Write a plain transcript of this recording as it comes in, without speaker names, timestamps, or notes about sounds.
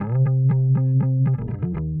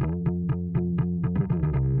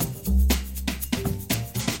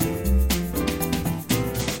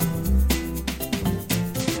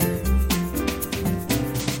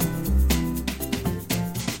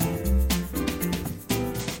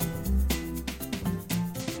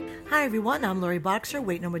Hi everyone, I'm Lori Boxer,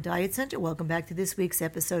 Weight No More Diet Center. Welcome back to this week's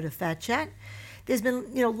episode of Fat Chat. There's been,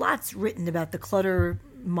 lots written about the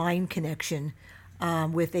clutter-mind connection,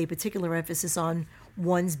 with a particular emphasis on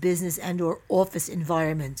one's business and/or office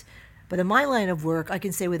environment. But in my line of work, I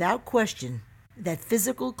can say without question that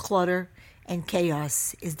physical clutter and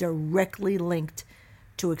chaos is directly linked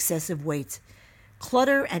to excessive weight.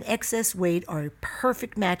 Clutter and excess weight are a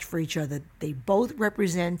perfect match for each other. They both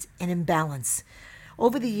represent an imbalance.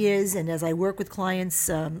 Over the years, and as I work with clients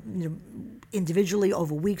individually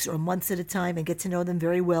over weeks or months at a time and get to know them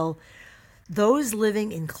very well, those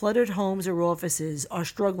living in cluttered homes or offices are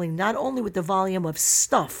struggling not only with the volume of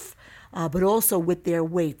stuff, but also with their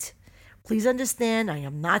weight. Please understand, I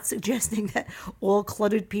am not suggesting that all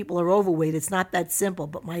cluttered people are overweight. It's not that simple,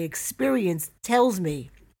 but my experience tells me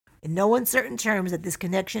in no uncertain terms that this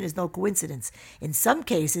connection is no coincidence. In some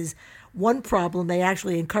cases, one problem may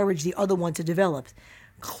actually encourage the other one to develop.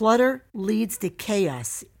 Clutter leads to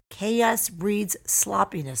chaos. Chaos breeds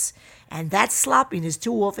sloppiness. And that sloppiness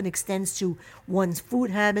too often extends to one's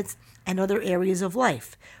food habits and other areas of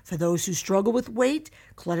life. For those who struggle with weight,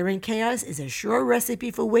 clutter and chaos is a sure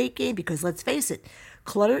recipe for weight gain because let's face it,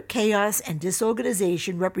 clutter, chaos, and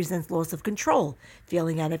disorganization represents loss of control.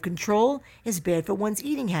 Feeling out of control is bad for one's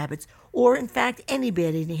eating habits, or in fact, any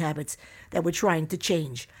bad eating habits that we're trying to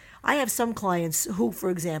change. I have some clients who, for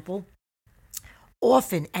example,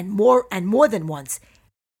 often and more than once,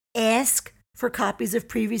 ask for copies of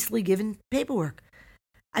previously given paperwork.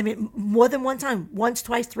 I mean, more than one time, once,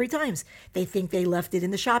 twice, three times. They think they left it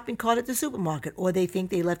in the shopping cart at the supermarket, or they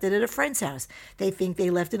think they left it at a friend's house. They think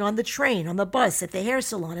they left it on the train, on the bus, at the hair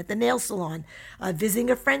salon, at the nail salon,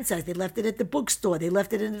 visiting a friend's house. They left it at the bookstore. They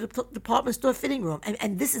left it in the department store fitting room.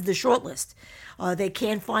 And this is the short list. They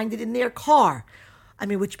can't find it in their car. I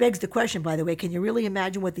mean, which begs the question, by the way, can you really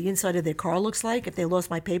imagine what the inside of their car looks like if they lost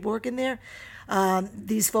my paperwork in there?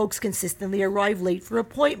 These folks consistently arrive late for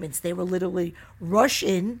appointments. They will literally rush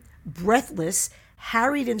in, breathless,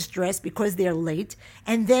 harried and stressed because they're late,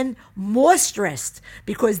 and then more stressed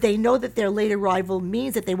because they know that their late arrival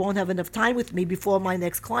means that they won't have enough time with me before my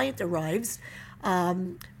next client arrives,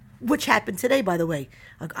 which happened today, by the way.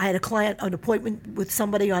 I had an appointment with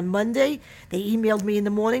somebody on Monday. They emailed me in the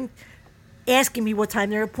morning asking me what time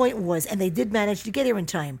their appointment was, and they did manage to get here in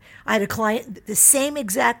time. I had a client, the same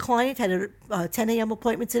exact client, had a 10 a.m.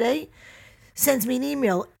 appointment today, sends me an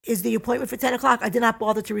email, is the appointment for 10 o'clock? I did not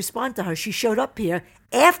bother to respond to her. She showed up here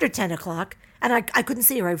after 10 o'clock, and I couldn't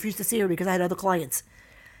see her. I refused to see her because I had other clients.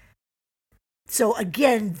 So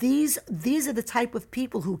again, these are the type of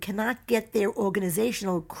people who cannot get their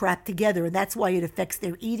organizational crap together, and that's why it affects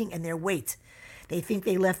their eating and their weight. They think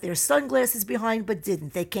they left their sunglasses behind, but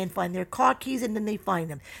didn't. They can't find their car keys, and then they find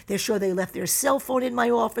them. They're sure they left their cell phone in my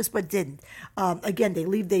office, but didn't. Again,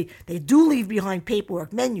 they do leave behind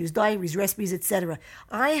paperwork, menus, diaries, recipes, etc.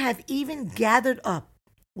 I have even gathered up,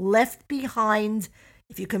 left behind,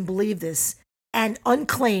 if you can believe this, and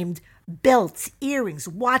unclaimed belts, earrings,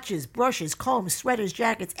 watches, brushes, combs, sweaters,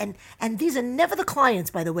 jackets, and these are never the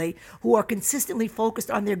clients, by the way, who are consistently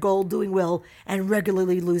focused on their goal, doing well, and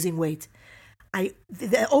regularly losing weight.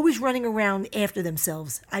 They're always running around after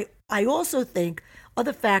themselves. I also think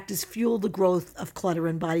other factors fuel the growth of clutter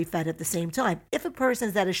and body fat at the same time. If a person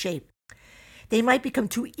is out of shape, they might become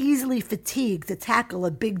too easily fatigued to tackle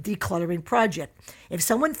a big decluttering project. If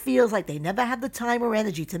someone feels like they never have the time or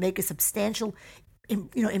energy to make a substantial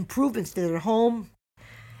improvements to their home,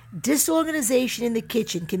 disorganization in the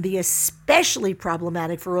kitchen can be especially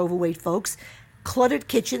problematic for overweight folks. Cluttered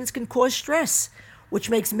kitchens can cause stress, which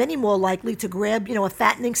makes many more likely to grab, a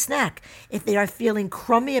fattening snack. If they are feeling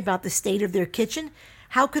crummy about the state of their kitchen,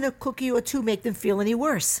 how can a cookie or two make them feel any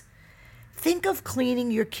worse? Think of cleaning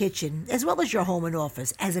your kitchen, as well as your home and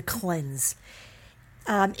office, as a cleanse.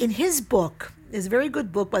 In his book, there's a very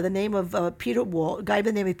good book by the name of Peter Walsh, a guy by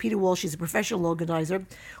the name of Peter Walsh. He's a professional organizer,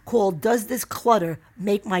 called Does This Clutter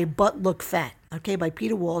Make My Butt Look Fat? Okay, by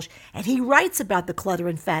Peter Walsh. And he writes about the clutter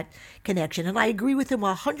and fat connection. And I agree with him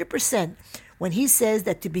 100% when he says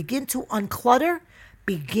that to begin to unclutter,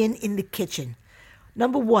 begin in the kitchen.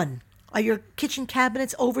 Number one, are your kitchen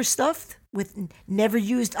cabinets overstuffed with never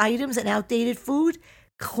used items and outdated food?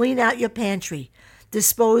 Clean out your pantry.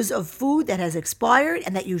 Dispose of food that has expired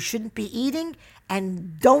and that you shouldn't be eating,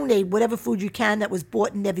 and donate whatever food you can that was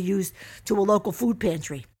bought and never used to a local food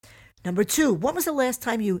pantry. Number two, when was the last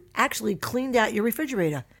time you actually cleaned out your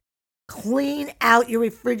refrigerator? Clean out your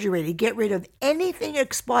refrigerator. Get rid of anything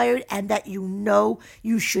expired and that you know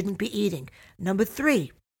you shouldn't be eating. Number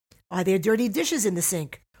three, are there dirty dishes in the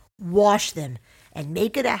sink? Wash them. and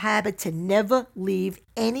make it a habit to never leave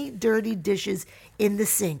any dirty dishes in the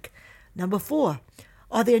sink. Number 4,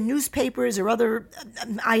 are there newspapers or other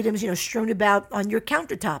items, strewn about on your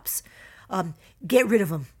countertops? Get rid of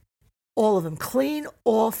them. All of them. Clean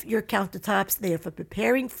off your countertops. They are for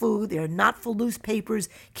preparing food. They are not for loose papers,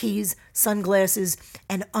 keys, sunglasses,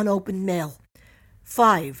 and unopened mail.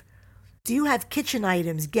 5, do you have kitchen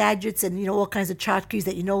items, gadgets, and all kinds of tchotchkes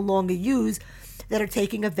that you no longer use that are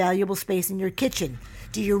taking a valuable space in your kitchen?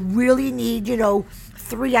 Do you really need,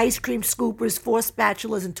 3 ice cream scoopers, 4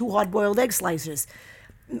 spatulas, and 2 hard-boiled egg slicers?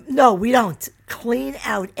 No, we don't. Clean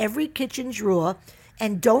out every kitchen drawer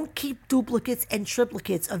and don't keep duplicates and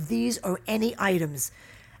triplicates of these or any items.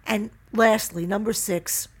 And lastly, number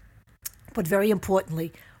 6, but very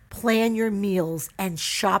importantly, plan your meals and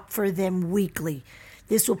shop for them weekly.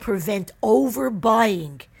 This will prevent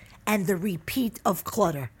overbuying and the repeat of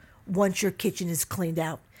clutter once your kitchen is cleaned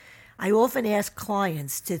out. I often ask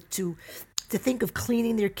clients to think of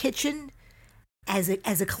cleaning their kitchen as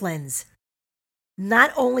a cleanse.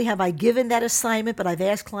 Not only have I given that assignment, but I've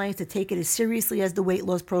asked clients to take it as seriously as the weight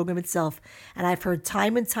loss program itself. And I've heard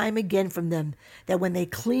time and time again from them that when they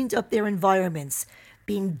cleaned up their environments,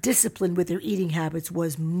 being disciplined with their eating habits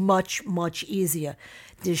was much, much easier.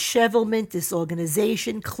 Dishevelment,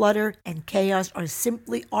 disorganization, clutter, and chaos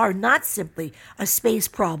are not simply a space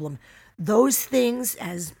problem. Those things,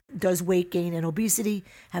 as does weight gain and obesity,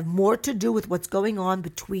 have more to do with what's going on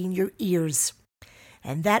between your ears.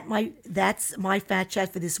 And that's my Fat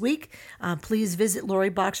Chat for this week. Please visit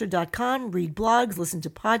LoriBoxer.com, read blogs, listen to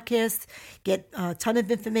podcasts, get a ton of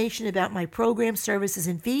information about my program, services,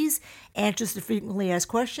 and fees, answers to frequently asked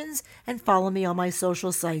questions, and follow me on my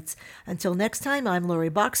social sites. Until next time, I'm Lori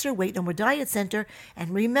Boxer, Weight No More Diet Center, and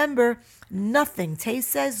remember, nothing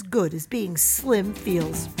tastes as good as being slim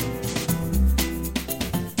feels.